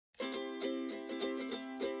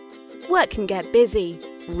Work can get busy,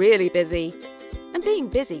 really busy. And being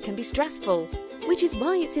busy can be stressful, which is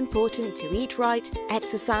why it's important to eat right,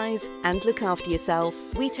 exercise, and look after yourself.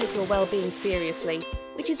 We take your well-being seriously,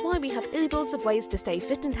 which is why we have oodles of ways to stay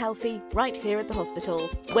fit and healthy right here at the hospital.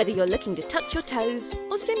 Whether you're looking to touch your toes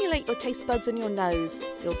or stimulate your taste buds and your nose,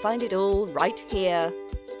 you'll find it all right here.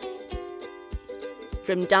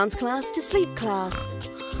 From dance class to sleep class,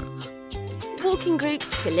 walking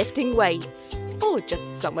groups to lifting weights, or just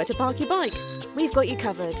somewhere to park your bike, we've got you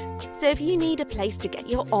covered. So if you need a place to get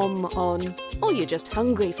your on, or you're just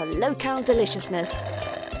hungry for low-cal deliciousness,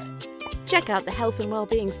 check out the Health and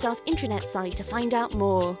Wellbeing Staff intranet site to find out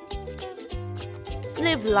more.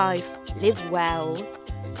 Live life, live well.